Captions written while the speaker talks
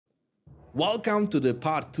Welcome to the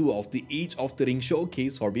part 2 of the Age of the Ring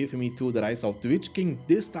showcase for BFME 2 The Rise of the Witch King,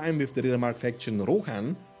 this time with the Remark faction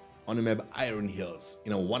Rohan on the map Iron Hills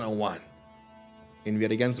in a one-on-one. And we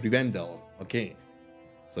are against Rivendell. Okay,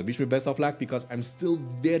 so wish me best of luck because I'm still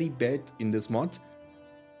very bad in this mod.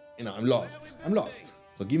 You know, I'm lost.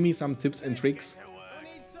 So give me some tips and tricks.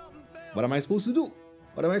 What am I supposed to do?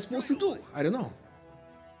 I don't know.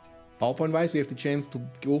 PowerPoint wise, we have the chance to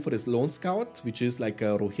go for this Lone Scout, which is like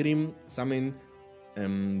a Rohirrim summon,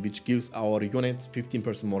 which gives our units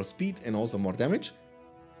 15% more speed and also more damage.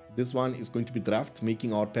 This one is going to be draft,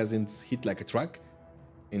 making our peasants hit like a truck.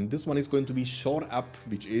 And this one is going to be Shore Up,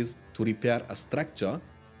 which is to repair a structure.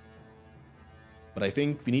 But I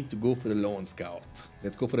think we need to go for the Lone Scout.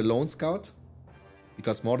 Let's go for the Lone Scout,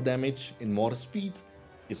 because more damage and more speed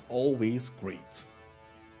is always great.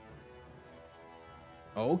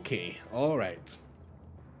 Okay, alright.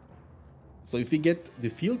 So if we get the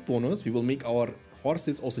field bonus, we will make our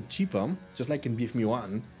horses also cheaper, just like in BFME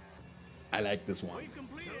 1. I like this one.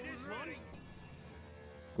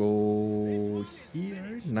 Go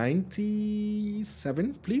here,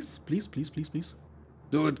 97, please.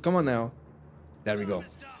 Dude, come on now. There we go.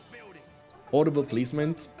 Horrible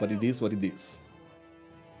placement, but it is what it is.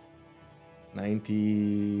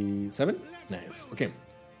 97, nice, okay.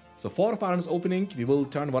 So 4 farms opening, we will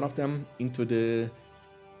turn one of them into the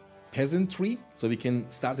peasantry, so we can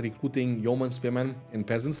start recruiting yeoman, spearmen, and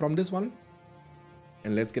peasants from this one.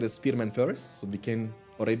 And let's get a spearman first, so we can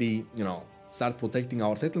already, you know, start protecting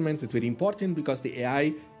our settlements. It's very important because the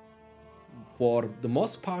AI, for the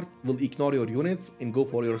most part, will ignore your units and go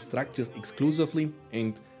for your structures exclusively.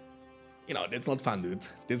 And, you know, that's not fun, dude.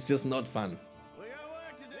 That's just not fun.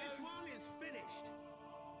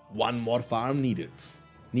 One more farm needed.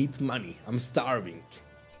 Need money. I'm starving.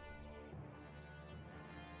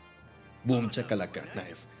 Boom, chakalaka.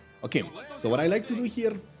 Nice. Okay, so what I like to do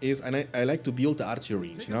here is I like to build the archer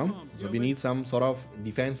range, you know? So we need some sort of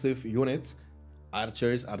defensive units.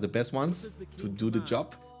 Archers are the best ones to do the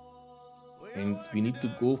job. And we need to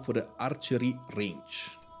go for the archery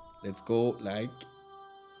range. Let's go like...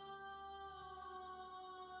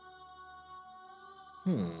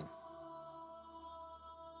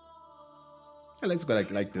 Let's go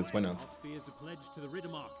like this, why not?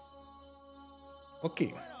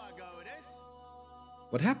 Okay.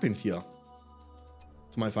 What happened here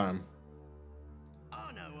to my farm?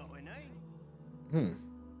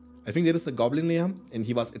 I think there is a goblin there, and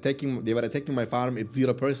they were attacking my farm at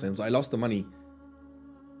 0%, so I lost the money.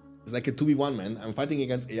 It's like a 2v1, man. I'm fighting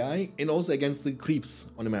against AI and also against the creeps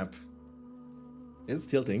on the map. It's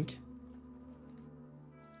tilting.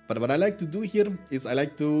 But what I like to do here is I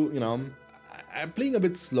like to, you know, I'm playing a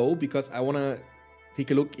bit slow because I want to take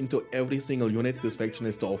a look into every single unit this faction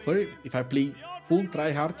has to offer. If I play full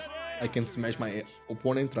tryhard, I can smash my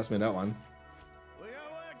opponent, trust me on that one.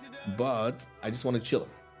 But I just want to chill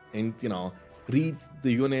and, you know, read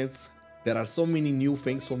the units. There are so many new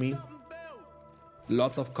things for me.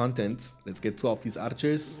 Lots of content. Let's get 2 of these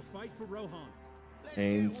archers.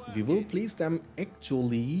 And we will place them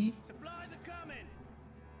actually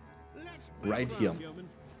right here.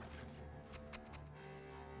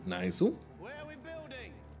 Nice.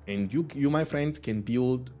 And you, my friend, can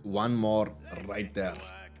build one more right there.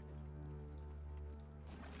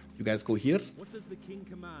 You guys go here. What does the king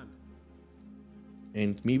command?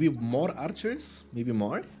 And maybe more archers? Maybe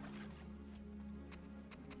more?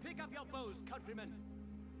 Pick up your bows, countrymen.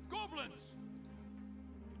 Goblins!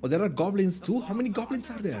 Oh, there are goblins too? How many goblins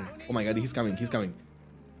are there? Oh my god, he's coming.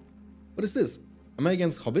 What is this? Am I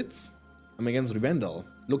against hobbits? I'm against Rivendell.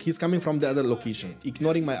 Look, he's coming from the other location,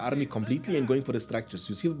 ignoring my army completely and going for the structures.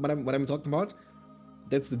 You see what I'm talking about?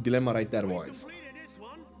 That's the dilemma right there, boys.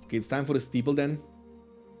 Okay, it's time for the steeple then.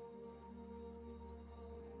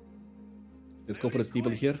 Let's go for the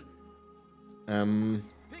steeple here. I mean,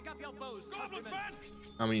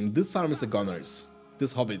 this farm is a gunners.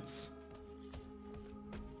 This hobbits.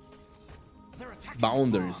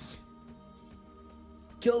 Bounders.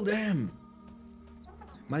 Kill them!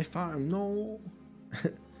 My farm, no.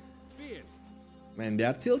 Man, they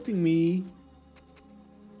are tilting me.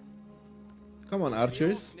 Come on,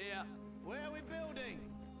 archers.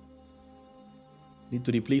 Need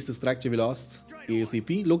to replace the structure we lost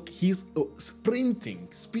ASAP. Look, he's sprinting,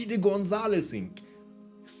 Speedy Gonzalezing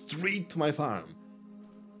straight to my farm.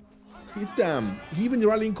 Hit them. He even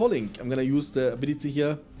rallying calling. I'm gonna use the ability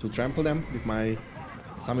here to trample them with my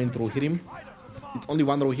summoned Rohirrim. It's only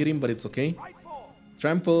one Rohirrim, but it's okay.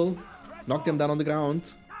 Trample. Knock them down on the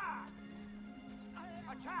ground.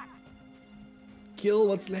 Kill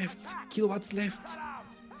what's left.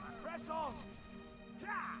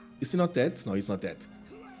 Is he not dead? No, he's not dead.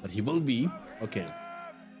 But he will be. Okay.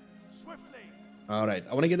 Alright,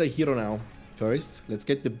 I want to get a hero now. First, let's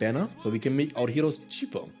get the banner so we can make our heroes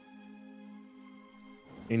cheaper.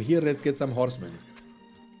 And here, let's get some horsemen.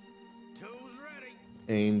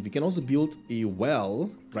 And we can also build a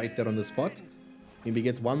well right there on the spot. Maybe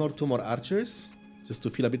get 1 or 2 more archers, just to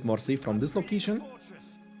feel a bit more safe from this location.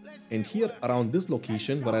 And here, around this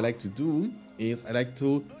location, what I like to do is I like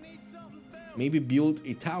to maybe build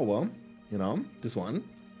a tower, you know, this one.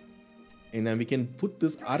 And then we can put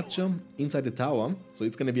this archer inside the tower, so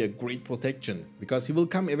it's going to be a great protection. Because he will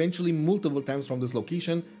come eventually multiple times from this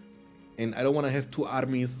location. And I don't want to have 2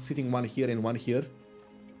 armies sitting one here and one here.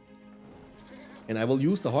 And I will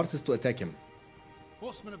use the horses to attack him.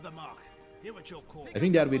 Horsemen of the mark, hear what you're called. I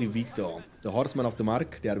think they are very weak though. The horsemen of the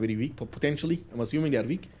mark, they are very weak, potentially. I'm assuming they are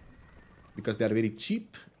weak. Because they are very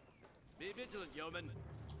cheap. Be vigilant, yeoman.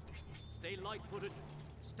 Stay light-footed.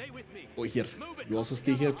 Stay with me. Oh, here. You also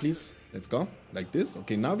stay here, please. Let's go. Like this.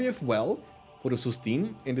 Okay, now we have well for the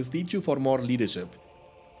sustain and the statue for more leadership.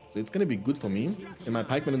 So it's gonna be good for me. And my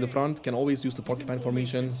pikemen in the front can always use the porcupine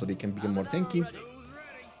formation so they can become more tanky.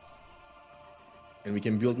 And we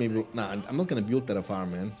can build maybe... Nah, I'm not gonna build that a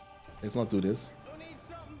farm, man. Let's not do this.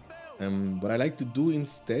 What I like to do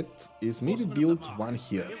instead is maybe build one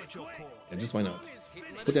here. Yeah, just why not?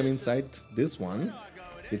 Put them inside this one.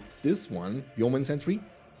 Get this one, yeoman sentry.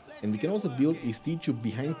 And we can also build a statue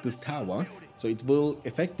behind this tower. So it will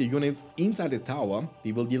affect the units inside the tower.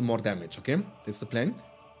 They will deal more damage, okay? That's the plan.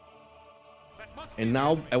 And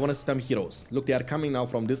now I want to spam heroes. Look, they are coming now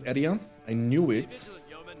from this area. I knew it.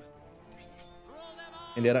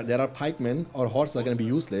 And there are pikemen or horses are going to be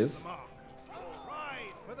useless.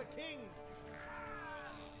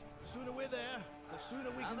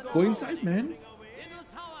 Go inside, man.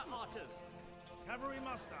 Cavalry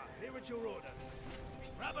muster, hear what your order.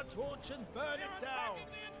 Grab a torch and burn it down.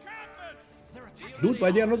 Dude,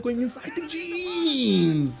 why they are not going inside the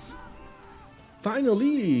jeans?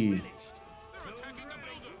 Finally.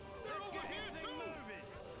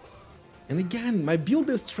 And again, my build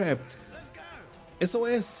is trapped.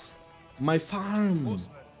 SOS. My farm.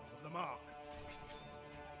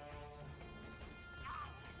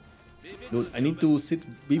 Dude, I need to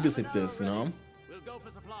babysit this, you know.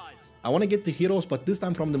 I want to get the heroes, but this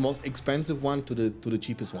time from the most expensive one to the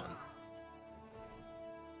cheapest one.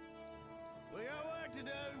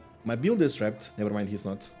 My build is trapped. Never mind, he's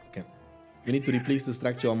not. Okay. We need to replace the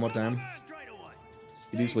structure one more time.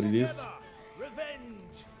 It is what it is.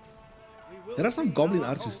 There are some goblin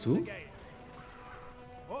archers too.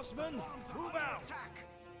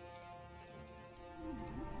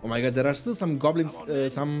 Oh my god, there are still some goblins,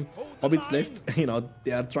 some hobbits left. You know,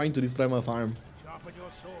 they are trying to destroy my farm.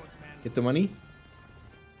 Get the money.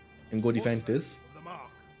 And go defend this.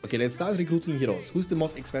 Okay, let's start recruiting heroes. Who's the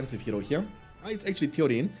most expensive hero here? It's actually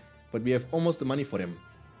Theoden, but we have almost the money for him.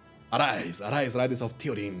 Arise, arise, riders of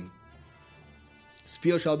Theoden.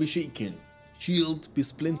 Spear shall be shaken. Shield be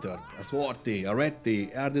splintered. A sword day, a red day,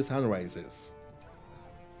 ere the sun rises.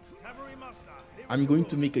 I'm going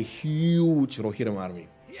to make a huge Rohirrim army.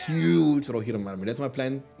 Huge Rohirrim army. That's my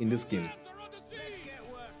plan in this game.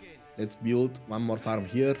 Let's build one more farm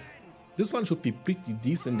here. This one should be pretty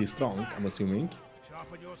decently strong, I'm assuming.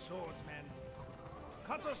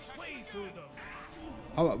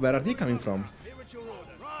 Oh, where are they coming from?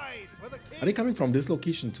 Are they coming from this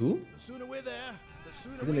location too?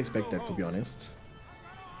 I didn't expect that, to be honest.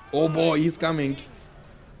 Oh boy, he's coming.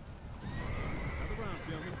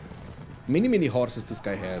 Many horses this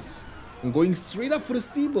guy has. I'm going straight up for the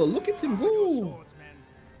steeple. Look at him go.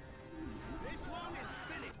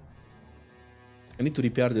 I need to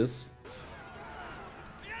repair this.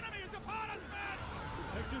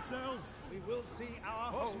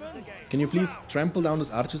 Can you please trample down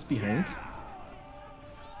those archers behind?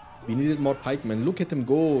 We needed more pikemen. Look at him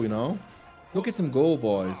go, you know. Look at him go,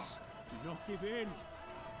 boys.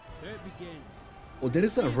 Oh, there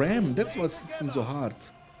is a ram. That's what hits him so hard.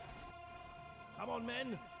 Come on,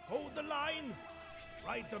 men. Hold the line.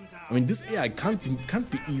 Ride them down. I mean, this AI can't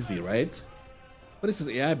be easy, right? What is this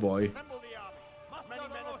AI boy?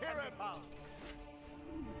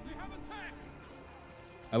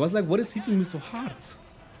 I was like, what is hitting me so hard?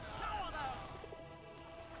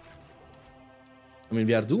 I mean,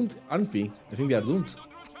 we are doomed, aren't we? I think we are doomed.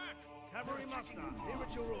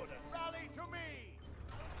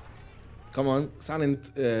 Come on, son and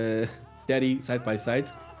daddy side by side.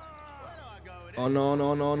 Oh no,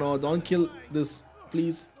 no, no, no, don't kill this,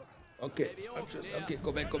 please. Okay, okay,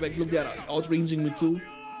 go back, look, they are outranging me too.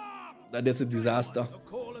 That's a disaster.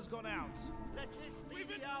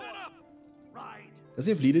 Does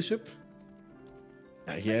he have leadership?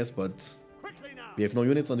 Yeah, he has, but we have no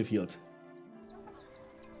units on the field.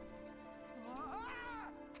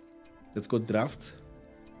 Let's go draft.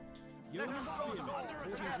 We will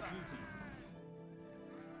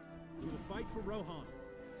fight for Rohan.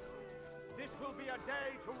 This will be a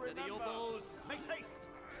day to remember. Make haste.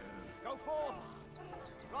 Go forth.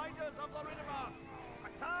 Riders of the Riddermark.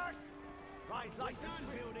 Attack. Ride light and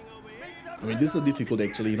building over here. I mean, this is so difficult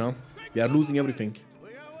actually, you know. We are losing everything.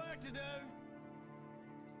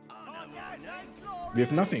 We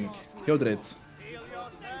have nothing. Hildred.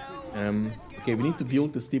 Okay, we need to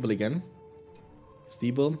build the stable again.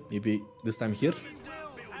 Stable, maybe this time here.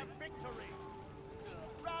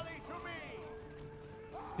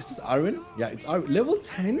 Is this Arwen? Yeah, it's Arwen. Level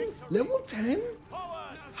 10? Level 10?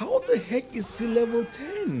 How the heck is he level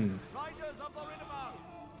 10?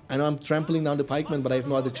 I know I'm trampling down the pikemen, but I have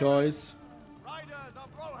no other choice.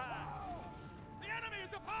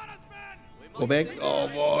 Go back. Oh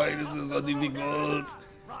boy, this is so difficult.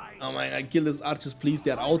 Oh my god, kill these archers, please.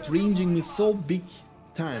 They are outranging me so big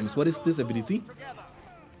times. What is this ability?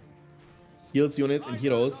 Heals units and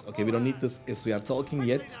heroes. Okay, we don't need this as we are talking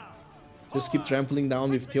yet. Just keep trampling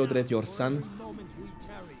down with Theodred, your son.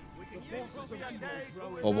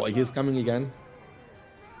 Oh boy, he's coming again.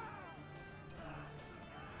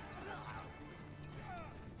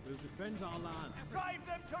 We'll defend our land. Drive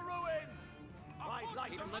them to ruin.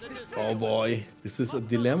 Oh boy, this is a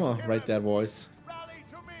dilemma right there, boys. Rally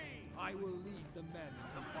to me. I will lead the men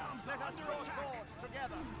into set under your swords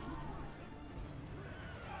together.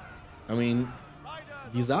 I mean,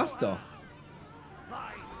 disaster.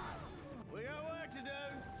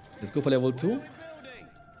 Let's go for level 2.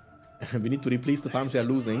 We need to replace the farms we are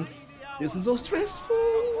losing. This is so stressful.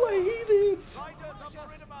 I hate it.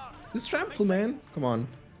 This trample, man. Come on.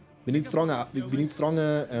 We need stronger. We need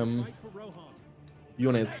stronger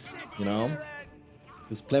units. You know.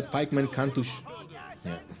 This pleb pikeman can't do.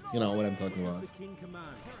 Yeah. You know what I'm talking about.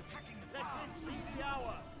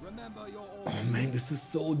 Oh man, this is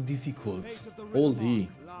so difficult. Holy.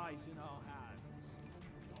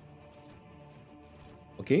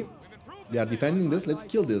 Okay, we are defending this. Let's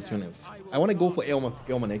kill these units. I want to go for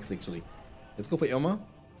Eomer next, actually. Let's go for Eomer.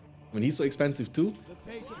 I mean, he's so expensive too.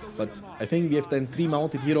 But I think we have then 3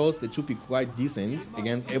 mounted heroes that should be quite decent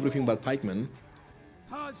against everything but pikemen.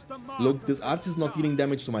 Look, this archer is not dealing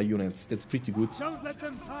damage to my units. That's pretty good. Don't let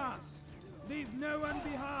them pass. Leave no one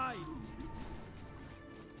behind.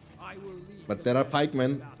 I will lead. But there are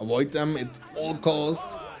pikemen. Avoid them at all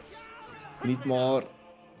costs. We need more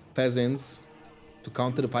peasants to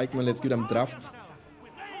counter the pikemen. Let's give them draft.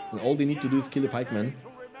 And all they need to do is kill the pikemen.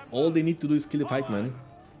 All they need to do is kill the pikemen.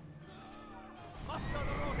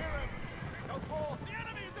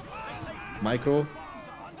 Micro.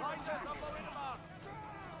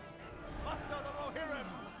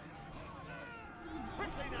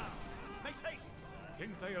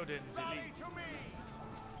 King Theoden's elite.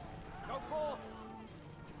 Go forth.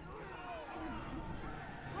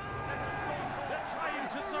 They're trying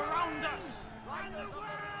to surround us.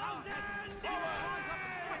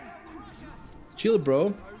 Chill,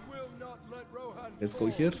 bro. Let's go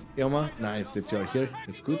here. Eomer. Nice that you are here.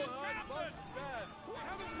 That's good.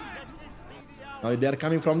 Now they are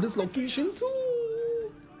coming from this location too.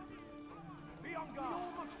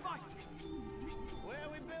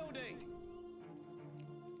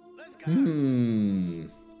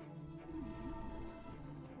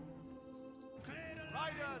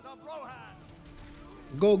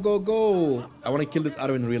 Go, go, go! I want to kill this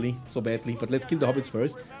Arwen really, so badly, but let's kill the hobbits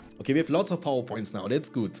first. Okay, we have lots of power points now, that's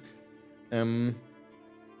good. I'm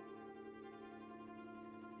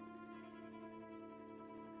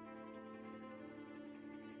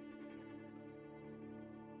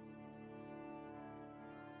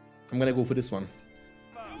gonna go for this one.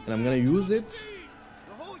 And I'm gonna use it.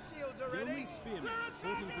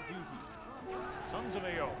 Sons of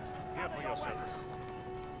Aeon, here for your service.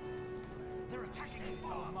 They're attacking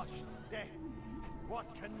so much death. What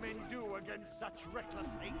can men do against such reckless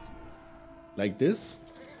hate? Like this.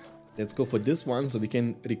 Let's go for this one so we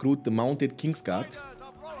can recruit the mounted Kingsguard.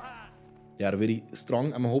 They are very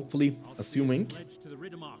strong, I'm hopefully assuming.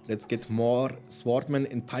 Let's get more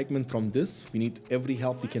swordmen and pikemen from this. We need every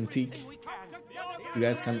help we can take. You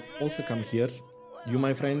guys can also come here. You,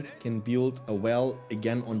 my friend, can build a well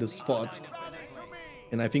again on the spot.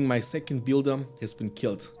 And I think my second builder has been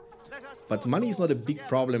killed. But money is not a big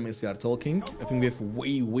problem as we are talking. I think we have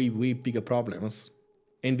way bigger problems.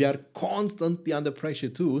 And we are constantly under pressure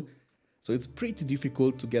too. So it's pretty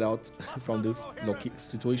difficult to get out from this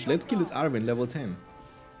situation. Let's kill this Arwen, level 10.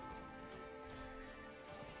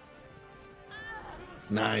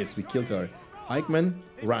 Nice, we killed her. Pikeman,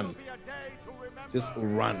 run. Just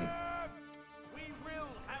run.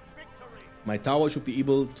 My tower should be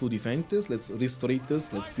able to defend this. Let's restore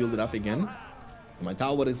this. Let's build it up again. So my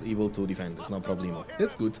tower is able to defend this. No problemo.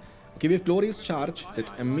 That's good. Okay, we have glorious charge.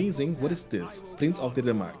 That's amazing. What is this? Prince of the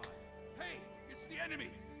Denmark. Hey, it's the enemy.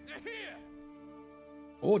 They're here.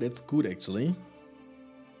 Oh, that's good actually.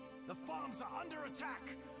 The farms are under attack.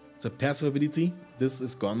 It's a passive ability. This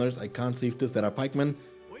is gunners. I can't save this. There are pikemen.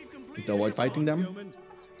 Need to avoid fighting them.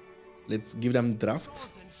 Let's give them draft.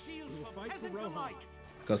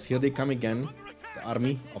 Because here they come again. The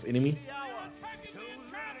army of enemy.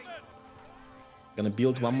 Gonna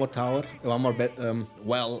build one more tower. One more bed.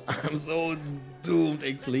 Well, I'm so doomed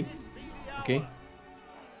actually. Okay.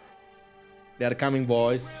 They are coming,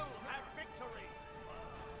 boys.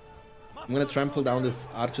 I'm gonna trample down this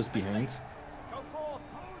archers behind.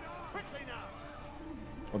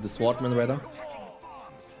 Or the swordmen rather.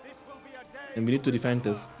 And we need to defend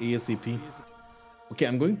this ASAP. Okay,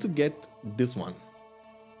 I'm going to get this one.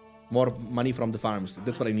 More money from the farms.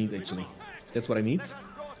 That's what I need actually. That's what I need.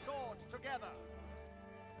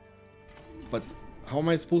 But how am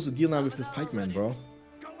I supposed to deal now with this pikeman, bro?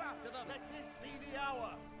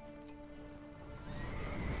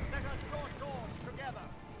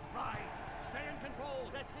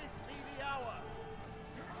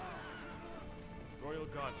 Royal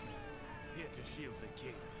Guardsmen, here to shield the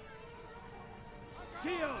king.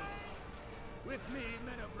 Shields! With me,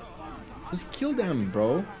 men of Rohan. Just kill them,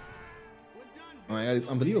 bro. Oh my god, it's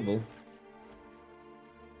unbelievable.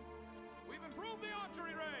 We've improved the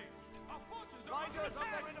archery range. Our forces are under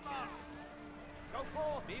attack. Go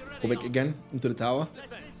forth. Go back again into the tower.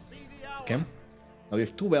 Okay. Now we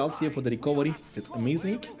have 2 wells here for the recovery. That's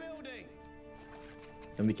amazing.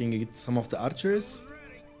 And we can get some of the archers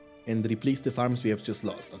and replace the farms we have just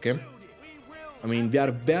lost, okay? I mean, we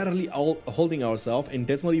are barely holding ourselves, and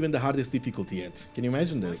that's not even the hardest difficulty yet. Can you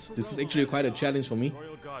imagine this? This is actually quite a challenge for me.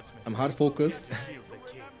 I'm hard focused.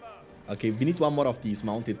 Okay, we need one more of these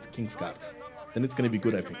mounted King's Guard. Then it's gonna be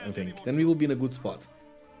good, I think. Then we will be in a good spot.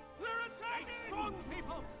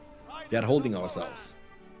 We are holding ourselves.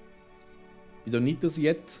 We don't need this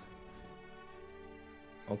yet.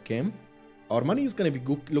 Okay. Our money is gonna be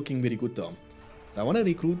looking very good though. I want to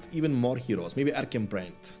recruit even more heroes. Maybe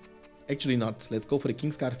Erkenbrand. Actually not. Let's go for the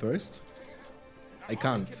King's Guard first. I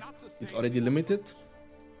can't. It's already limited.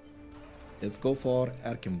 Let's go for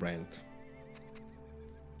Erkenbrand.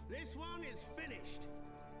 This one is finished.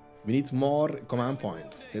 We need more command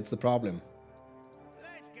points. That's the problem.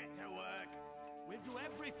 Let's get to work. We'll do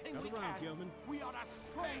everything we can. We are a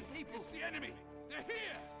strong people. It's the enemy. They're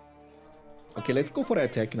here. Okay, let's go for the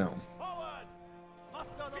attack now.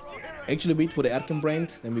 Actually wait for the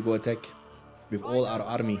Erkenbrand, then we go attack with all our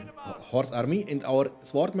army, horse army, and our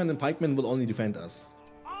swordmen and pikemen will only defend us.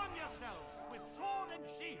 Arm yourselves with sword and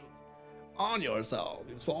shield. On yourself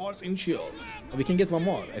with swords and shields. We can get one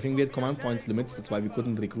more. I think we had command points limits, that's why we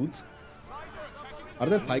couldn't recruit. Are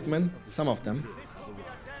there pikemen? Some of them.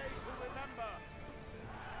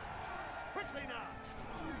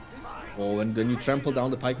 Oh, and when you trample down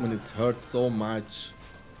the pikemen, it hurts so much.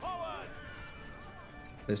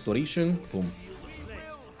 Restoration, boom.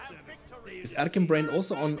 Is Erkenbrand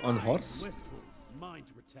also on horse?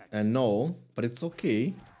 No, but it's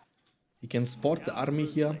okay. He can support the army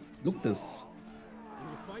here. Look this.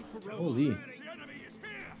 Holy.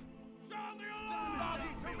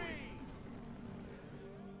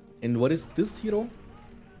 And what is this hero?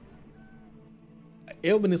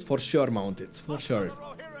 Elvin is for sure mounted, for sure.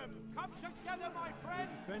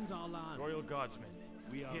 Royal Guardsmen,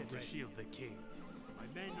 we are here to shield the king. My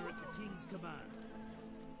men are at the king's command.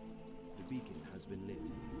 The beacon has been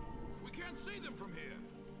lit. We can't see them from here.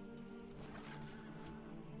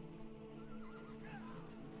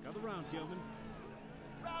 Gather round, yeomen.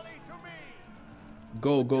 Rally to me.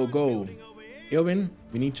 Go, go, go. Elvin,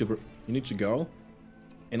 we need your girl.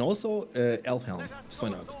 And also Elfhelm. Just why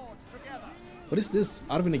not? What is this?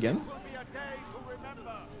 Arvin again?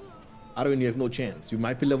 Arvin, you have no chance. You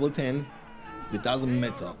might be level 10. It doesn't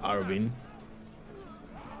matter, Arvin.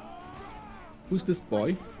 Who's this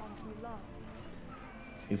boy?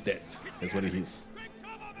 He's dead. That's what it is.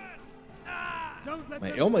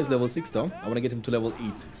 My Elma is level 6 though. I want to get him to level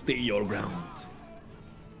 8. Stay your ground.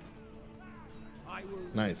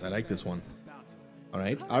 Nice, I like this one.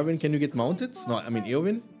 Alright, Arvin, can you get mounted? No, I mean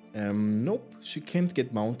Eowyn. Nope, she can't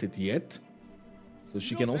get mounted yet. So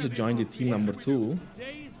she can also join the team number 2.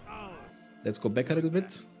 Let's go back a little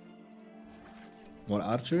bit. More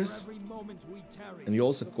archers. And you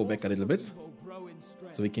also go back a little bit.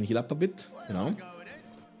 So we can heal up a bit, you know.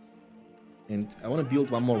 And I want to build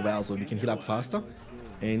one more well so we can heal up faster.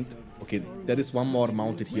 And okay, that is one more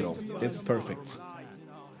mounted hero. That's perfect.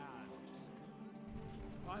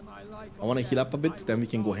 I want to heal up a bit, then we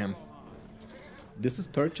can go ham. This is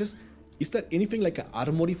purchased. Is there anything like an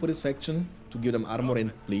armory for this faction to give them armor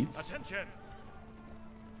and plates? Attention!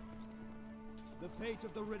 The fate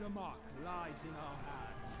of the Riddermark lies in our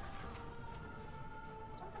hands.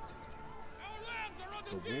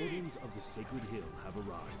 The wardens of the Sacred Hill have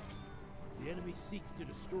arrived. The enemy seeks to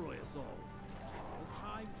destroy us all. The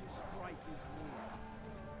time to strike is near.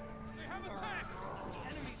 They have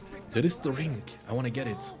attacked! There is the ring. I want to get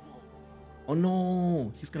it. Oh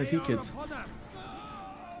no, he's gonna take it.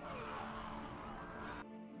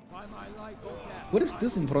 What is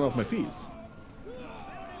this in front of my face?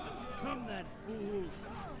 Come then, fool!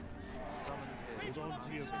 Hold on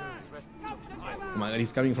to your courage. Oh my god,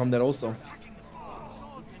 he's coming from there also.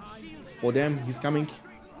 Oh damn, he's coming.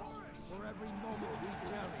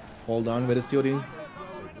 Hold on, where is Theoden?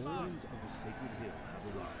 The wardens of the Sacred Hill have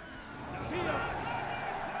arrived.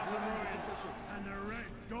 And the Red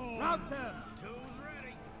Dawn. Rout them.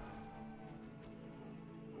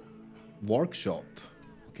 Workshop.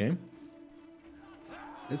 Okay.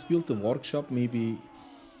 Let's build the workshop maybe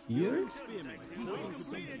here.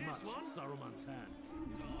 Saruman's hand.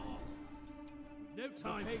 No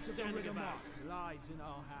time to stand in the back. Lies in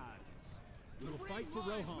our hands. We'll fight for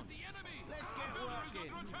Rohan. Let's get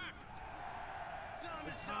working!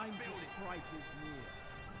 The time to strike is near.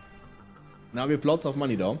 Now we have lots of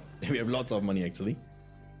money though. We have lots of money actually.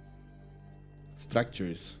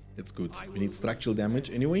 Structures. That's good. We need structural damage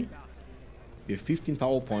anyway. We have 15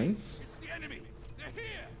 power points. The enemy! They're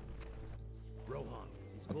here! Rohan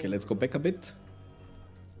is Okay, let's go back a bit.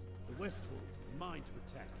 The Westfold is mine to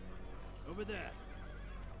protect. Over there.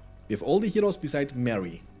 We have all the heroes beside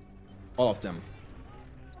Mary. All of them.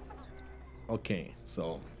 Okay,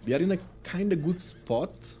 so we are in a kind of good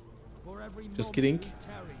spot. For every Just moment kidding. we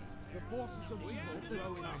tarry, the forces of evil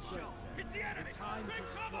grow in strength. The time to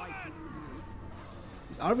strike is near.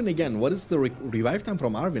 Is Arvin again? What is the revive time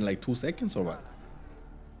from Arvin? Like 2 seconds or what?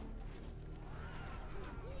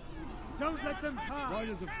 Don't let them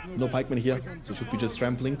pass. No pikemen here, so should be just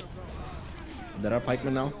trampling. There are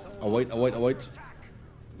pikemen now. Avoid, avoid, avoid.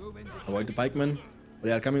 Avoid the pikemen.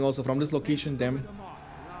 They are coming also from this location, damn.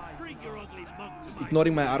 Just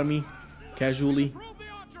ignoring my army casually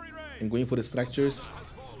and going for the structures.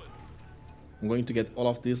 I'm going to get all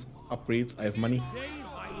of these upgrades. I have money.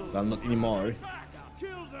 Well, not anymore.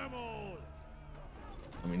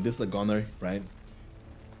 I mean, this is a gunner, right?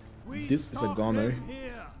 This is a gunner.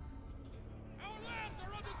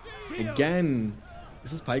 Again,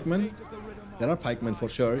 this is pikemen. There are pikemen for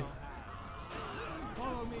sure.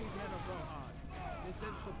 Follow me, men of Rohan. This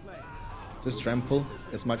is the place. Just trample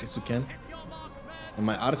as much as you can. And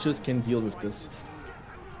my archers can deal with this.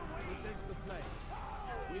 This is the place.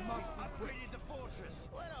 We must be quick.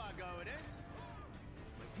 Where do I go with this?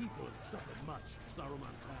 My people have suffered much at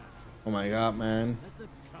Saruman's hand. Oh my god, man. Let them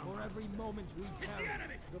come. For every moment we tarry,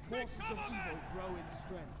 the forces of evil grow in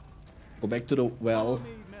strength. Go back to the Follow well.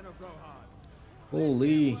 me, men of Rohan.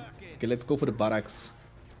 Holy. Okay, let's go for the barracks.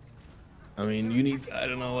 I mean, you need... I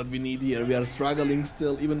don't know what we need here. We are struggling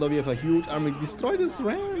still, even though we have a huge army. Destroy this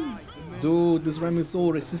ram. Dude, this ram is so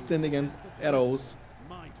resistant against arrows. It's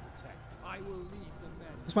mine to protect. I will lead the men.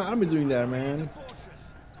 What's my army doing there, man?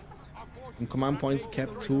 And command points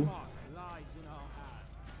capped too. Lies in our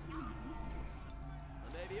hands.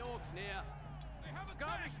 There may be orcs near. They have a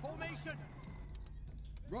skirmish formation!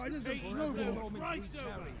 Riders For every moment we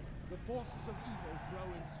tarry, the forces of evil grow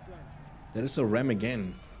in strength. There is a ram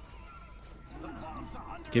again.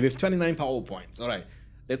 Okay, we have 29 power points. Alright,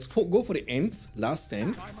 let's go for the ends, last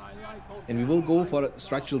stand. By my life, O And we will go for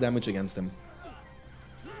structural damage against them.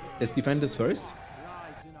 Let's defend this first.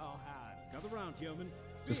 lies in our hands. Gather round, yeomen.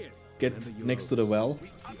 Just get next to the well. The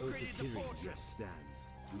oath of Kiri yet stands.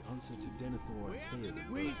 The answer to Denethor and Theoden.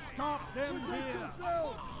 We stop them here.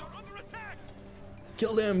 Under attack!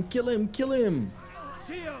 Kill him, kill him, kill him!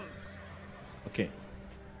 Shields. Okay.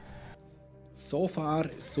 So far,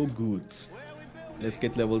 so good. Let's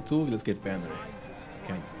get level 2, let's get banner.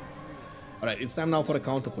 Okay. Alright, it's time now for a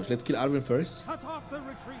counter push. Let's kill Arvin first. Cut off the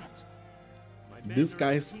retreat. These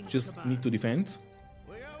guys just need to defend.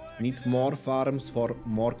 Need more farms for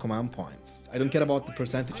more command points. I don't care about the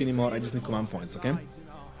percentage anymore, I just need command points, okay? Lies in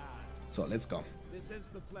our hands. So, let's go. This is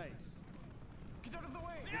the place. Get out of the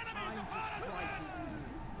way! The time to strike is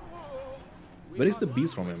near. Where is the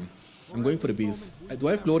beast from him? I'm going for the beast. Do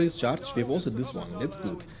I have glorious charge? We have also this one. That's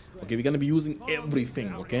good. Okay, we're gonna be using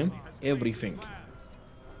everything, okay? Everything.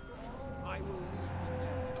 I will lead the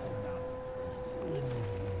men to battle.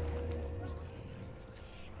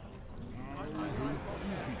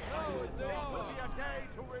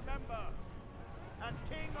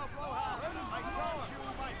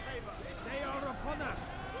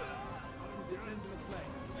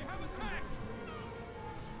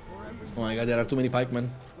 Oh my god, there are too many pikemen.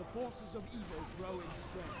 The forces of evil grow in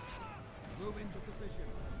strength. Move into position.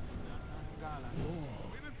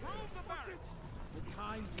 The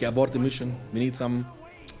time to Okay, abort the mission. We need some...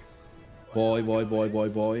 Boy. the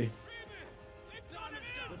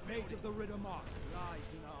fate of the Riddermark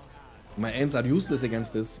lies in our hands. My ends are useless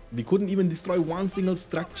against this. We couldn't even destroy one single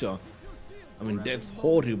structure. I mean, that's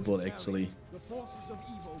horrible, actually. The forces of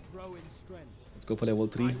evil grow in strength. Let's go for level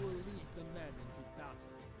 3. I will lead the men into battle.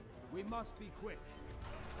 We must be quick.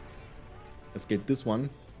 Let's get this one.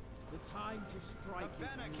 The time to strike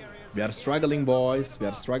is near. We are struggling, boys. We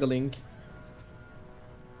are struggling.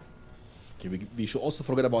 Okay, we should also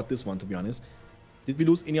forget about this one, to be honest. Did we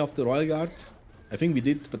lose any of the Royal Guard? I think we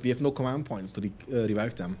did, but we have no command points to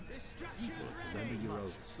revive them. Under your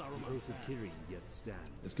oath, the oath of Kirin yet stands.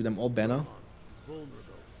 Let's give them all banner. It's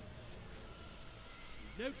vulnerable.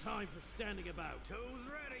 No time for standing about. Toes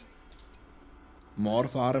ready. More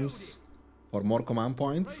farms for more command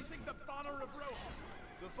points. Raising the banner of Rohan.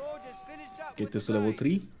 The forge has finished up Get with this the to level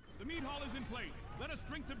blade. 3. The meat hall is in place. Let us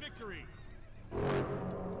drink to victory.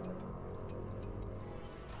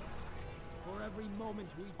 For every moment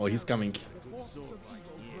we Oh, he's tarry, coming the forces of evil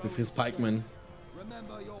grow with in his strength. pikemen.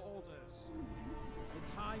 Remember your orders.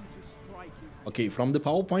 The time to strike is Okay, from the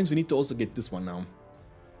power points, we need to also get this one now.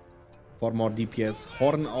 For more DPS.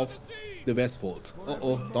 Horn of the Westfold.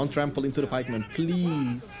 Uh-oh, don't trample into the pikemen,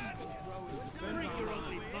 please. Bring your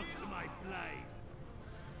ugly buck to my blade.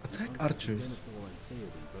 Attack archers. Denethor and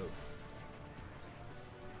Theoden both.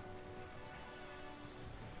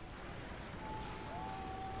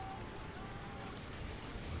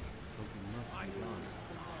 Something must be done.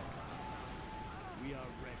 We are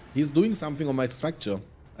ready. He's doing something on my structure.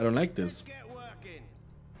 I don't like this. Get working.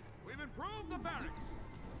 We've improved the barracks.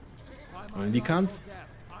 I mean, we can't...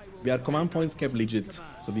 We are command points kept legit,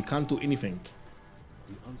 so we can't do anything.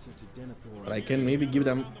 The answer to Denethor. But I can maybe give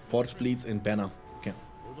them Forge Bleeds and banner. Okay,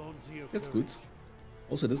 Hold on to your that's courage. good.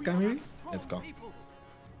 Also this guy maybe? Let's go.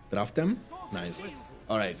 Draft them. Nice.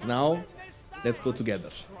 Alright, now let's go together.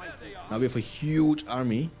 Now we have a huge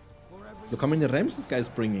army. Look how many rams this guy is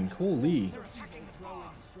bringing. Holy.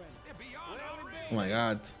 Oh my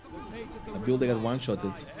god. I build they got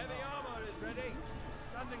one-shotted. Heavy armor is ready.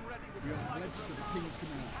 Standing ready with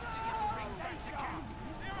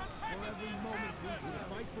For every moment we tarry,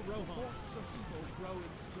 fight for Rohan. The forces of evil grow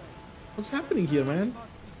in strength. What's happening here, man?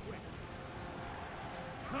 Must be quick.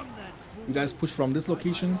 Come then, fool. You guys push from this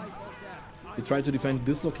location. Life or death. We try to defend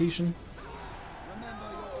this location. Remember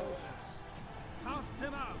your orders. Cast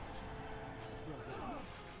him out.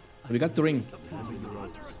 We got the ring.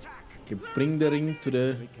 Okay, bring the ring to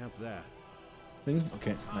the Make camp there. thing.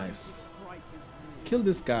 Okay, nice. Strike is near. Kill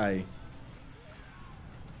this guy.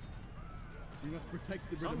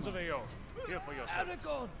 Sons of Aeon, here for your service.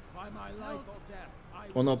 By my life or death. I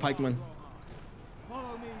Oh no, will guard pikeman. Rohan.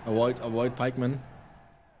 Follow me. Avoid pikemen.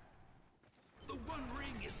 The One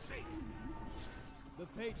Ring is safe. The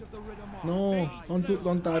fate of the Riddermark. No,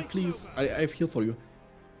 don't die, please. I have heal for you.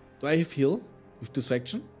 Do I have heal with this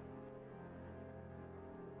faction?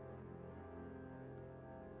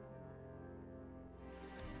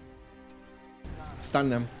 Stun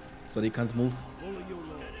them so they can't move. Follow your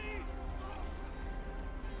lord.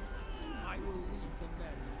 I will lead the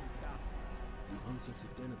men into battle. The answer to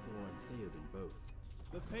Denethor and Theoden both.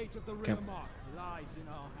 The fate of the Okay. Riddermark lies in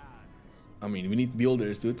our hands. I mean, we need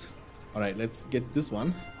builders, dude. Alright, let's get this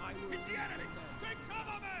one. I will lead the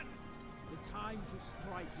men. The time to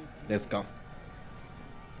strike is near. Let's go.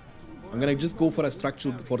 I'm gonna just go for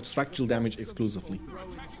structural damage exclusively. Grow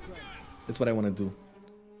in strength. That's what I wanna do.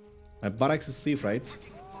 My barracks is safe, right?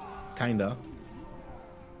 Kinda.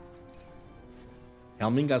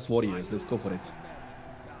 Helminga's warriors, let's go for it.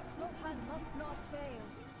 Rohan must not fail.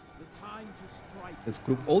 The time to strike. Let's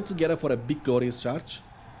group all together for a big glorious charge.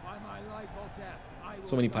 By my life or death. I will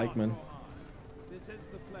So many guard pikemen. Rohan. This is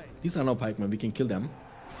the place. These are no pikemen, we can kill them.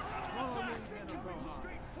 Follow me, men of Rohan.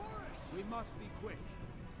 We must be quick.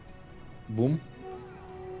 Boom.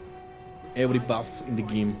 Every buff in the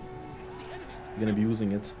game. We're gonna be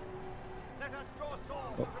using it. Let us draw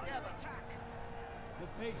swords Oh. together. The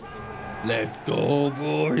fate of the Riddermark. Let's go,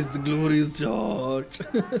 boys! The glorious charge!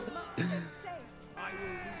 I will lead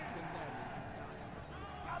the men into battle.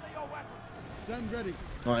 Gather your weapons. Stand ready.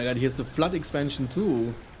 Oh my god, here's the flood expansion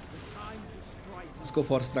too. The time to strike Let's go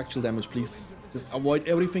for structural damage, please. Just avoid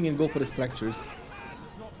everything and go for the structures.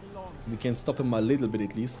 does not belong to We can stop him a little bit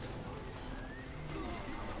at least.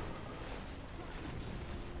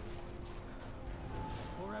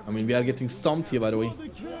 I mean, we are getting stomped here, by the way. of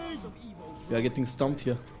evil. We are getting stomped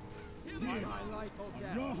here. By my life or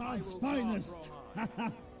death. Rohan's finest.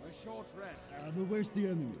 A short rest. But where's the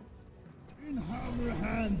enemy? In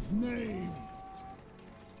Hammerhand's name!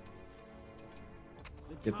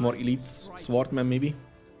 Get more elites. Swordman maybe.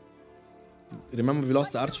 Remember we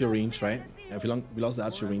lost the archer range, right? Yeah, we lost the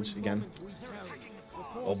archer range again.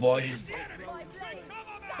 Oh boy.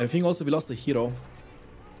 I think also we lost the hero.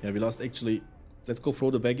 Yeah, we lost actually. Let's go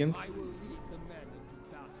throw the Baggins.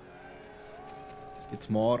 It's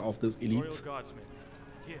more of this elite. Royal guardsmen,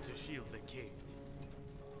 here to shield the king.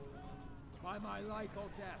 By my life or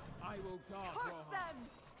death, I will guard Curse Rohan. them!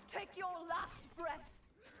 Take your last breath!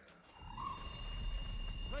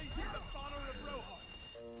 Raising the banner of Rohan.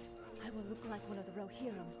 I will look like one of the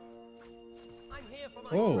Rohirrim. I'm here for my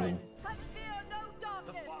Oh, And fear no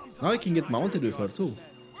darkness! now I can get mounted with her too.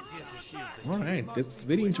 Here to shield the Alright, that's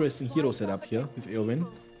very interesting hero setup here with Eowyn.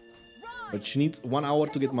 But she needs 1 hour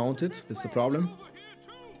to get mounted, that's the problem.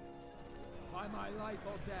 By my life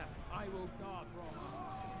or death, I will guard Rohan.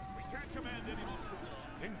 We can't command any more troops.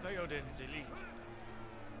 King Theoden's elite.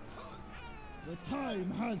 The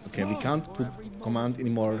time has Okay, we can't put command any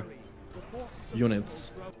more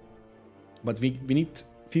units. But we need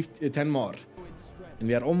 10 more. And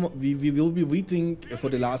we are almost, we will be waiting for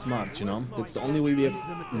the last march, you know. That's the only way we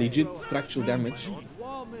have legit structural damage. We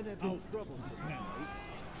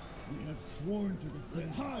have sworn to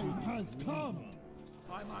defend. The time has come!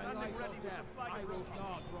 By my life or death, I will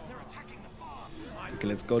guard Rohan. Okay,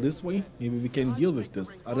 let's go this way. Maybe we can deal with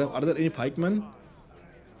this. Are there any pikemen?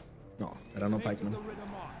 No, there are no pikemen.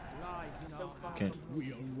 Okay.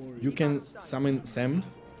 You can summon Sam.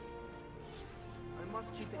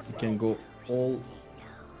 You can go all.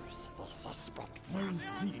 I will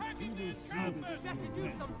see. We will see this event.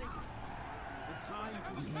 The time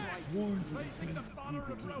to We have strike sworn to defend the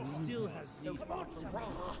people. still has need.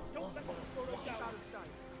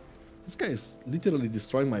 This guy is literally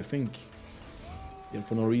destroying my thing. Yeah,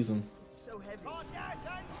 for no reason.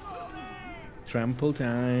 Trample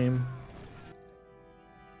time.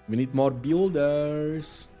 We need more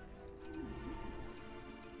builders.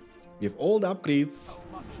 We have all the upgrades.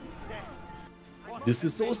 This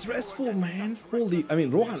is so stressful, man. Holy, I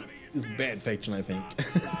mean, Rohan is bad faction, I think.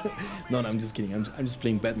 No, I'm just kidding. I'm just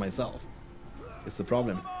playing bad myself. It's the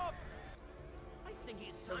problem. I think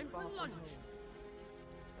it's time for lunch.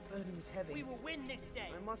 The burden is heavy. We will win this day.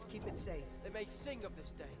 I must keep it safe. They may sing of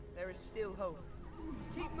this day. There is still hope.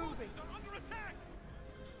 Keep moving. Under attack.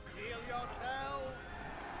 Steel yourselves.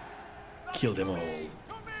 Kill them all.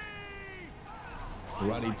 To me.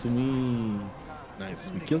 Rally to me.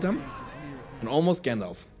 Nice. We killed them. And almost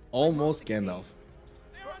Gandalf. Almost Gandalf.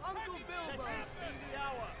 For Uncle Bilbo. The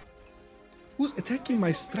hour. Who's attacking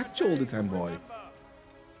my structure all the time, boy?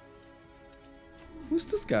 Who's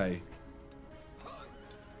this guy?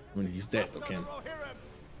 I mean, he's dead, okay. Rohirrim.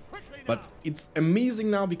 Quickly now. But it's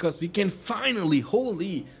amazing now because we can finally,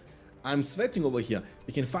 holy, I'm sweating over here.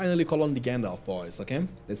 We can finally call on the Gandalf boys, okay?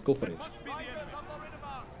 Let's go for it. Riders of Lotr.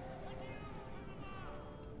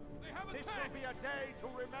 This will be a day to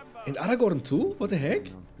remember. And Aragorn too? What the heck?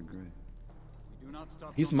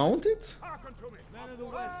 He's mounted? Hearken to me. Men of the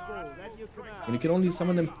Westfall, at your command. And you can only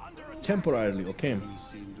summon them temporarily, okay.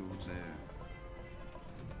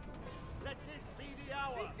 Let this be the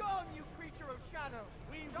hour. Be gone, you creature of shadow.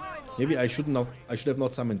 We will. Maybe I should have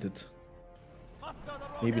not summoned it. Muster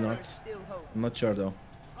the Maybe Rohirrim. not. Still hope. I'm not sure though.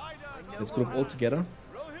 Riders of Let's group all together.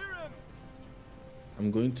 Rohirrim.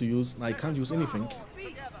 I'm going to use, I can't use anything.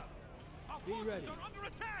 Together. Be ready. Under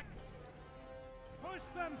attack. Push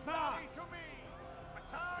them back. Ready to me.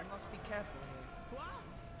 Attack. We must be careful here.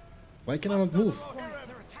 Why can I not move?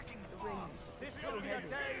 They're attacking the rings. This will be a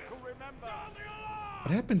day to remember.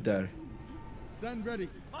 What happened there? Stand ready.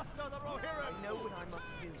 Muster the Rohirrim. I know what I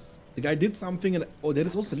must do. The guy did something and oh, there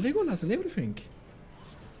is also Legolas and everything.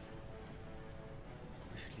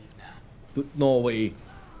 Dude, no way.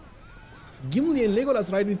 Gimli and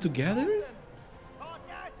Legolas riding together? For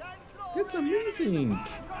death and glory. That's amazing.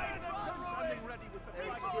 Drive them to ruin.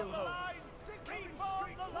 Keep on the lines. Keep on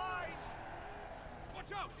the lines.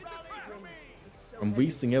 Watch out. It's a trap for me. I'm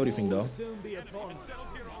wasting everything though. Soon be upon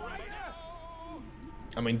us.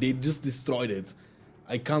 I mean, they just destroyed it.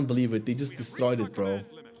 I can't believe it. They just destroyed it, bro.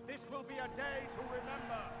 This will be a day to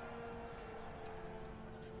remember.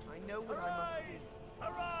 I know what I must do.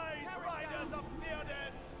 Arise, riders of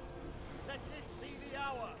Theoden. Let this be the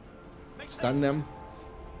hour. Make Stun them.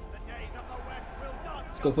 the days of the West will not.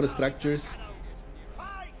 Let's go for the structures.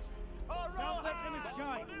 Fight for Don't let them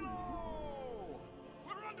Rohan. escape.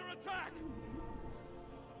 We're under attack.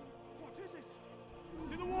 What is it?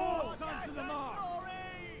 To the wall, sons of the mark.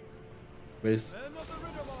 Glory. Where's... Men of the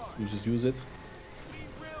Riddermark. You just use it. We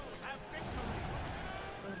will have victory.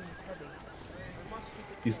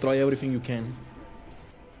 Destroy everything you can.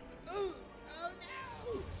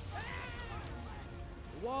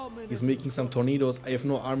 He's making some tornadoes. I have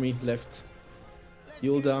no army left.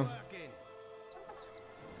 Hilda.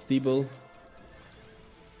 Steeple.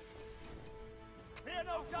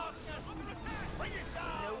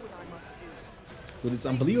 Dude, it's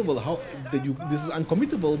unbelievable how that this is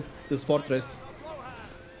uncommittable, this fortress.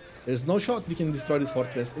 There's no shot we can destroy this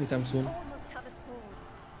fortress anytime soon. All must have a sword.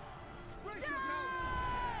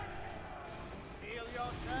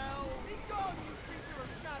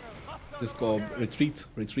 Just go, retreat,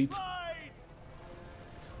 retreat.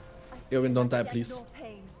 Erwin, don't die, please. No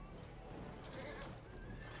pain.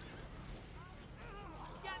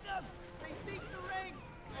 Get them! They seek the ring!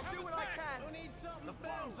 I'll do what I can. Who needs something? The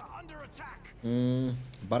farms are under attack.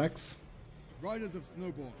 Barracks. Riders of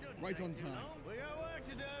Snowball, right on time. We got work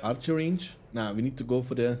to do. Archer range. Nah, we need to go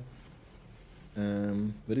for the...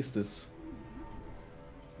 where is this?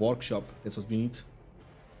 Workshop. That's what we need.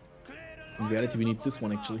 In reality, we need this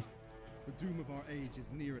one, actually. The doom of our age is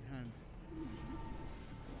near at hand.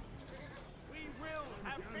 We will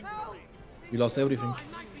have victory. We lost everything.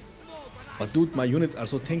 But dude, my units are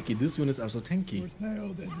so tanky. These units are so tanky.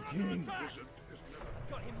 Hail them, King.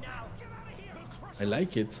 Got him now. I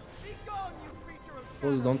like it. Be gone, you creature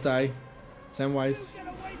of Oh, don't die. Samwise. Get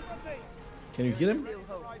away from me. Can you heal him?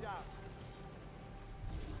 Right out.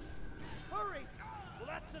 Hurry. Well,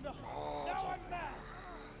 that's enough. Now I'm mad.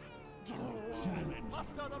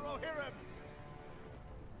 Muster the Rohirrim.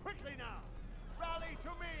 Quickly now. Rally to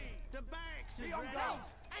me. The barracks is Beyond ready. guard.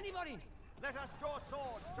 Anybody? Let us draw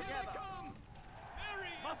swords together.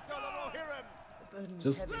 Muster the Rohirrim.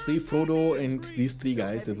 Just save Frodo and these three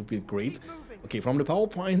guys. That would be great. Okay, from the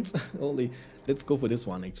PowerPoint only. Let's go for this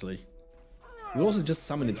one, actually. We'll also just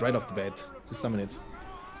summon it right off the bat. Just summon it.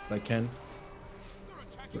 If I can.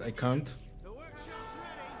 But I can't. The workshop's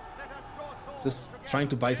ready. Let us draw swords Just together. trying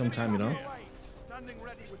to buy some time, you know. Standing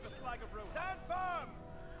ready with the flag of Rome. Stand firm.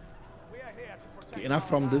 We are here to protect. Okay, enough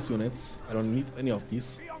from these units. I don't need any of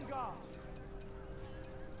these. Be on guard.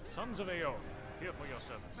 Sons of Aeon, here for your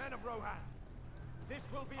service. Men of Rohan. This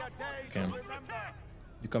will be a day Okay. to remember.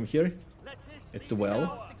 You come here Let this at be the well.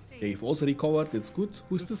 our succeed. They've also recovered. It's good.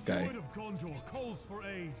 Who's this guy? Sword of Gondor calls for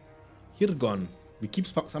aid. Hirgon. We keep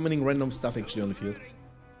summoning random stuff actually on the field.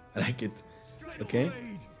 I like it. Okay.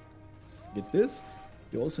 Aid. Get this.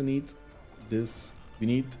 We also need this. We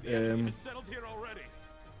need Settled here already.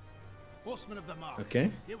 Horsemen of the Mark.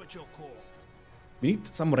 okay. Here with your call. We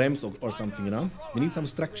need some rams or something, you know. We need some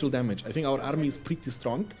structural damage. I think our army is pretty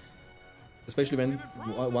strong. Especially when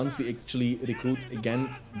once we actually recruit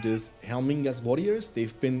again these Helminga's warriors.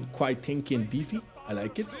 They've been quite tanky and beefy. I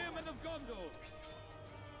like it. Spearmen of Gondor.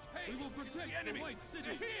 We will protect the White City.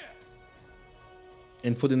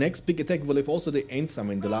 And for the next big attack, we'll have also the end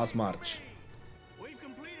summon, the last march. We've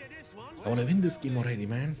completed this one. I wanna win this game already,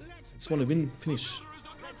 man. Just wanna win, finish.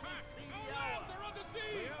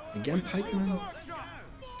 Again, pikeman?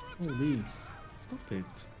 Holy, stop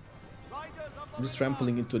it. I'm just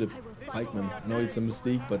trampling into the pikeman. I know it's a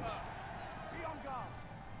mistake, but Be on guard.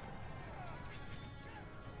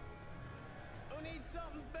 Who needs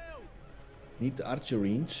something built? need the archer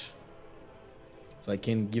range. So I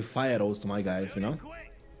can give fire arrows to my guys, you know.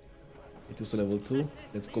 It is level 2.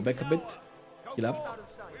 Let's go back a bit. Heal up.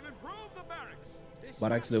 We've improved the barracks.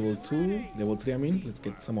 Barracks level 2. Level 3, I mean. Let's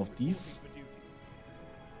get some of these.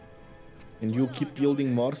 And you keep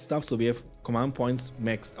building more stuff so we have command points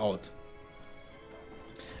maxed out.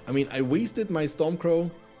 I mean, I wasted my Stormcrow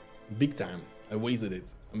big time. I wasted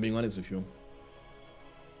it. I'm being honest with you.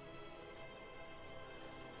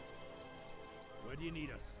 Where do you need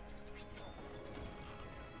us?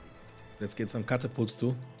 Let's get some catapults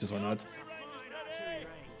too. Just why not?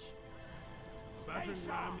 Battering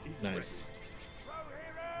ram is Nice.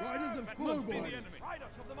 Riders of Snowball. Riders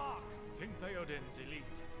of the Mark. King Theoden's elite.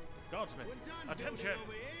 Guardsmen, attention.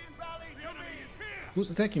 Rally to me. Who's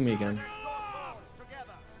attacking me again? Draw swords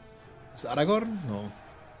together. Is it Aragorn? No.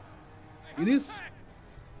 It is.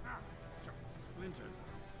 splinters.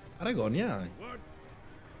 Aragorn, yeah.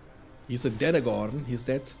 He's a dead-agorn. He's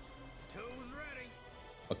dead. Tools ready.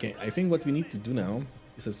 Okay, I think what we need to do now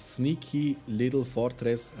is a sneaky little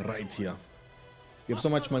fortress right here. We have so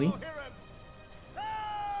much money.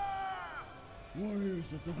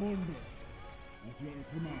 Warriors of the Hornbill, at your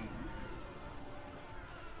command.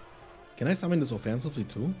 Can I summon this offensively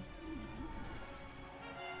too?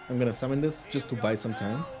 I'm gonna summon this just to buy some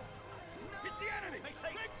time. Hit the enemy.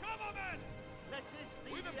 Take cover, men. Let this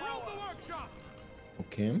be We've the improved the hour. workshop.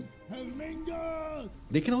 Okay. Helmingas!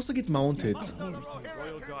 They can also get mounted.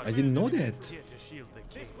 I didn't know that. Here to shield the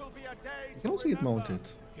king. This will be a day They can also get mounted.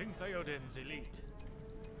 King Theoden's elite.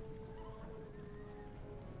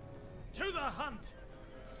 To the hunt!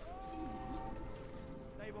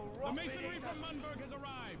 They will The rock masonry from Munberg has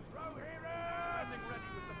arrived. Standing ready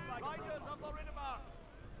with the flag. Riders of Lorinimark.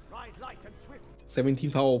 Ride light and swift.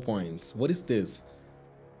 17 power points. What is this?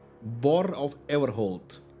 Boar of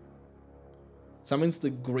Everhold. Summons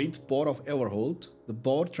the Great Boar of Everhold. The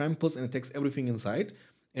boar tramples and attacks everything in sight.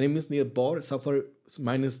 Enemies near boar suffer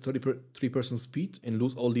minus 33% speed and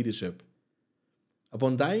lose all leadership.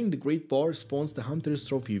 Upon dying, the Great Boar spawns the Hunter's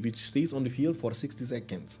Trophy, which stays on the field for 60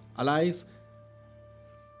 seconds. Allies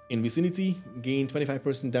in vicinity gain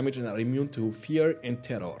 25% damage and are immune to fear and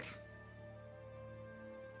terror.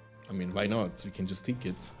 I mean, why not? We can just take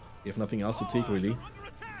it. We have nothing else to take, really.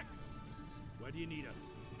 Where do you need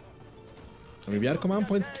us? I mean, we are command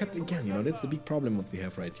points kept again, you know, that's the big problem that we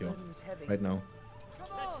have right here, right now.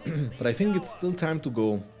 But I think it's still time to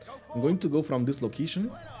go. I'm going to go from this location.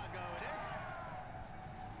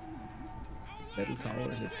 Battle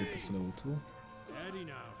tower, let's get this to level 2.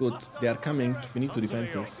 Good, they are coming, we need to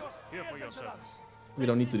defend this. Here for your service. We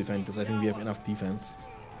don't need to defend this, I think we have enough defense.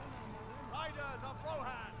 Riders of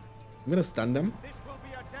Rohan. I'm gonna stun them. This will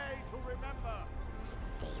be a day to remember.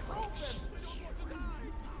 Hold them.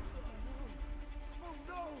 Oh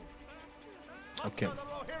no. Okay, The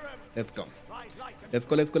Rohirrim. let's go. Ride light and Let's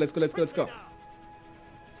go, let's go, let's go, let's go, let's go.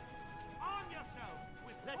 arm yourselves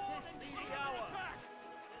with let this be the hour.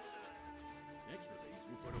 Next release,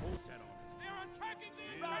 we'll put a whole set on. They're attacking the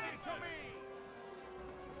Rally to me.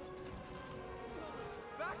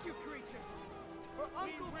 Back you creatures. For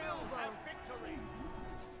Uncle Bilbo. Have victory.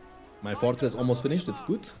 My fortress almost finished, it's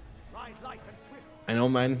good. Ride light and swift. I know,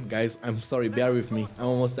 man, guys, I'm sorry, bear with me. I'm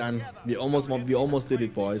almost done. We almost did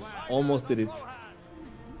it, boys. Almost did it.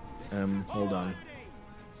 Hold on.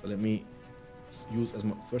 So let me use as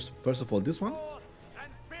my first of all this one. Forth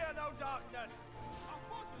and fear no darkness. Our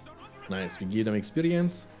forces are under Nice, we give them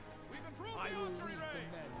experience. We've improved I the will archery lead the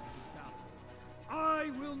range. men into battle. I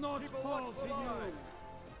will not fall to you.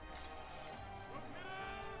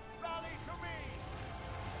 Rally to me.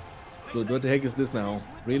 Dude, what the heck is this now?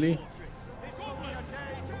 Really? This will be a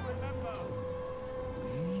day to remember.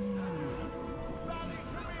 Rally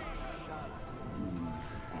to me.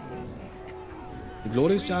 The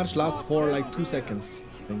glorious charge lasts for like 2 seconds,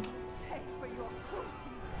 I think. Pay for your cruelty.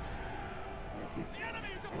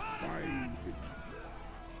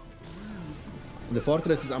 The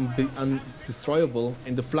fortress is undestroyable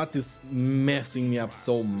and the flood is messing me up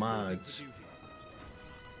so much.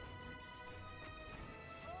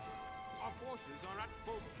 Our forces are at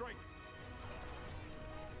full strength.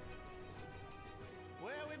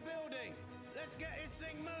 Where are we building? Let's get this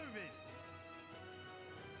thing moving.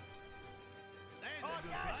 There's a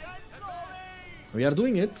good place. We are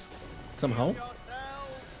doing it somehow. Yourselves.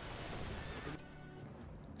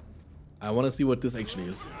 I want to see what this actually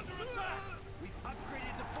is. We've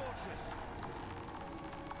upgraded the fortress.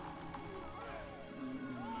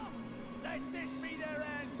 Let this be their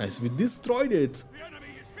end. Nice, we destroyed it. The enemy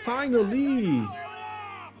is here. Finally.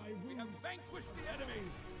 We have vanquished the enemy.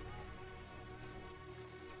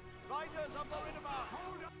 Riders of Lorinimark.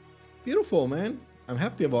 Hold up. Beautiful, man. I'm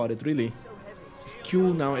happy about it, really. Just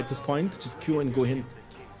Q now at this point. Just Q and go in.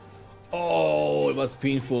 Oh, it was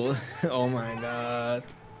painful. Oh my god.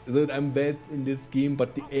 Dude, I'm bad in this game,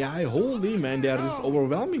 but the AI, holy man, they are just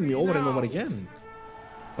overwhelming me over and over again.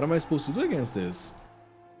 What am I supposed to do against this?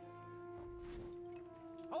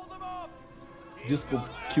 Hold them off. Just go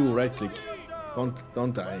Q, right click. Don't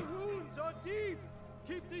die. Wounds are deep.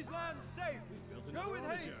 Keep these lands safe. Go with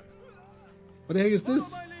haste. What the heck is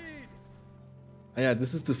this? My lead. Ah, yeah,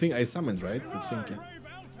 this is the thing I summoned, right? That's thing, yeah.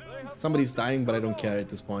 Somebody's dying, but I don't care at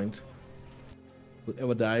this point.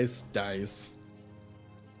 Whoever dies, dies.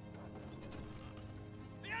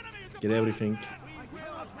 Get everything.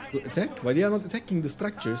 Attack? Why they are not attacking the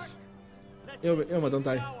structures? Yoma, don't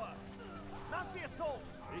die. Mount the assault.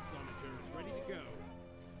 This armature is ready to go.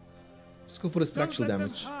 Just go for the structural Don't let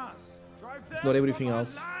them damage. pass. Not everything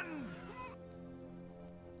else.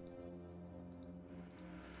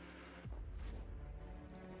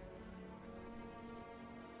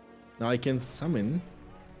 Now I can summon.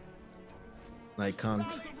 No, I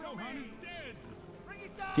can't.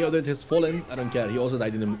 Theoden has fallen. I don't care. He also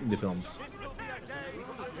died in the films.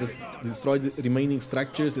 Just destroy the remaining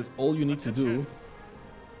structures. That's all you need to do.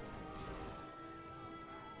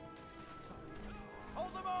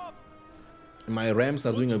 Hold them off. And my rams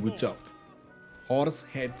are doing a good job. Horse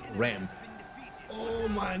head ram. Oh Oh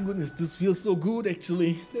my goodness, this feels so good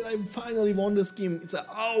actually, that I finally won this game. It's an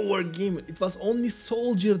hour game. It was only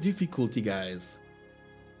soldier difficulty, guys.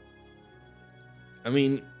 I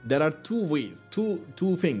mean, there are two ways, two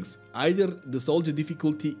things. Either the soldier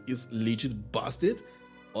difficulty is legit busted,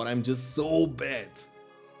 or I'm just so bad,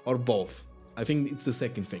 or both. I think it's the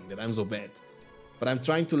second thing, that I'm so bad. But I'm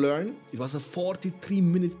trying to learn. It was a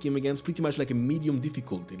 43-minute game against pretty much like a medium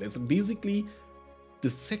difficulty. That's basically the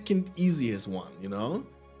second easiest one, you know?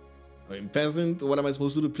 I mean, peasant, what am I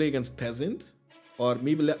supposed to do? Play against peasant? Or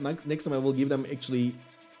maybe next time I will give them actually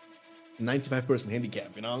 95%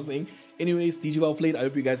 handicap, you know what I'm saying? Anyways, TG well played. I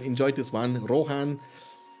hope you guys enjoyed this one. Rohan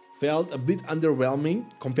felt a bit underwhelming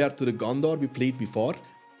compared to the Gondor we played before.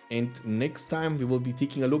 And next time we will be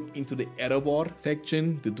taking a look into the Erebor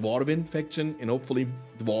faction, the Dwarven faction, and hopefully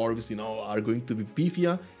dwarves, you know, are going to be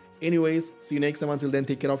beefier. Anyways, see you next time. Until then,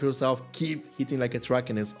 take care of yourself, keep hitting like a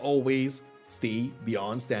truck, and as always, stay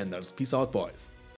beyond standards. Peace out, boys.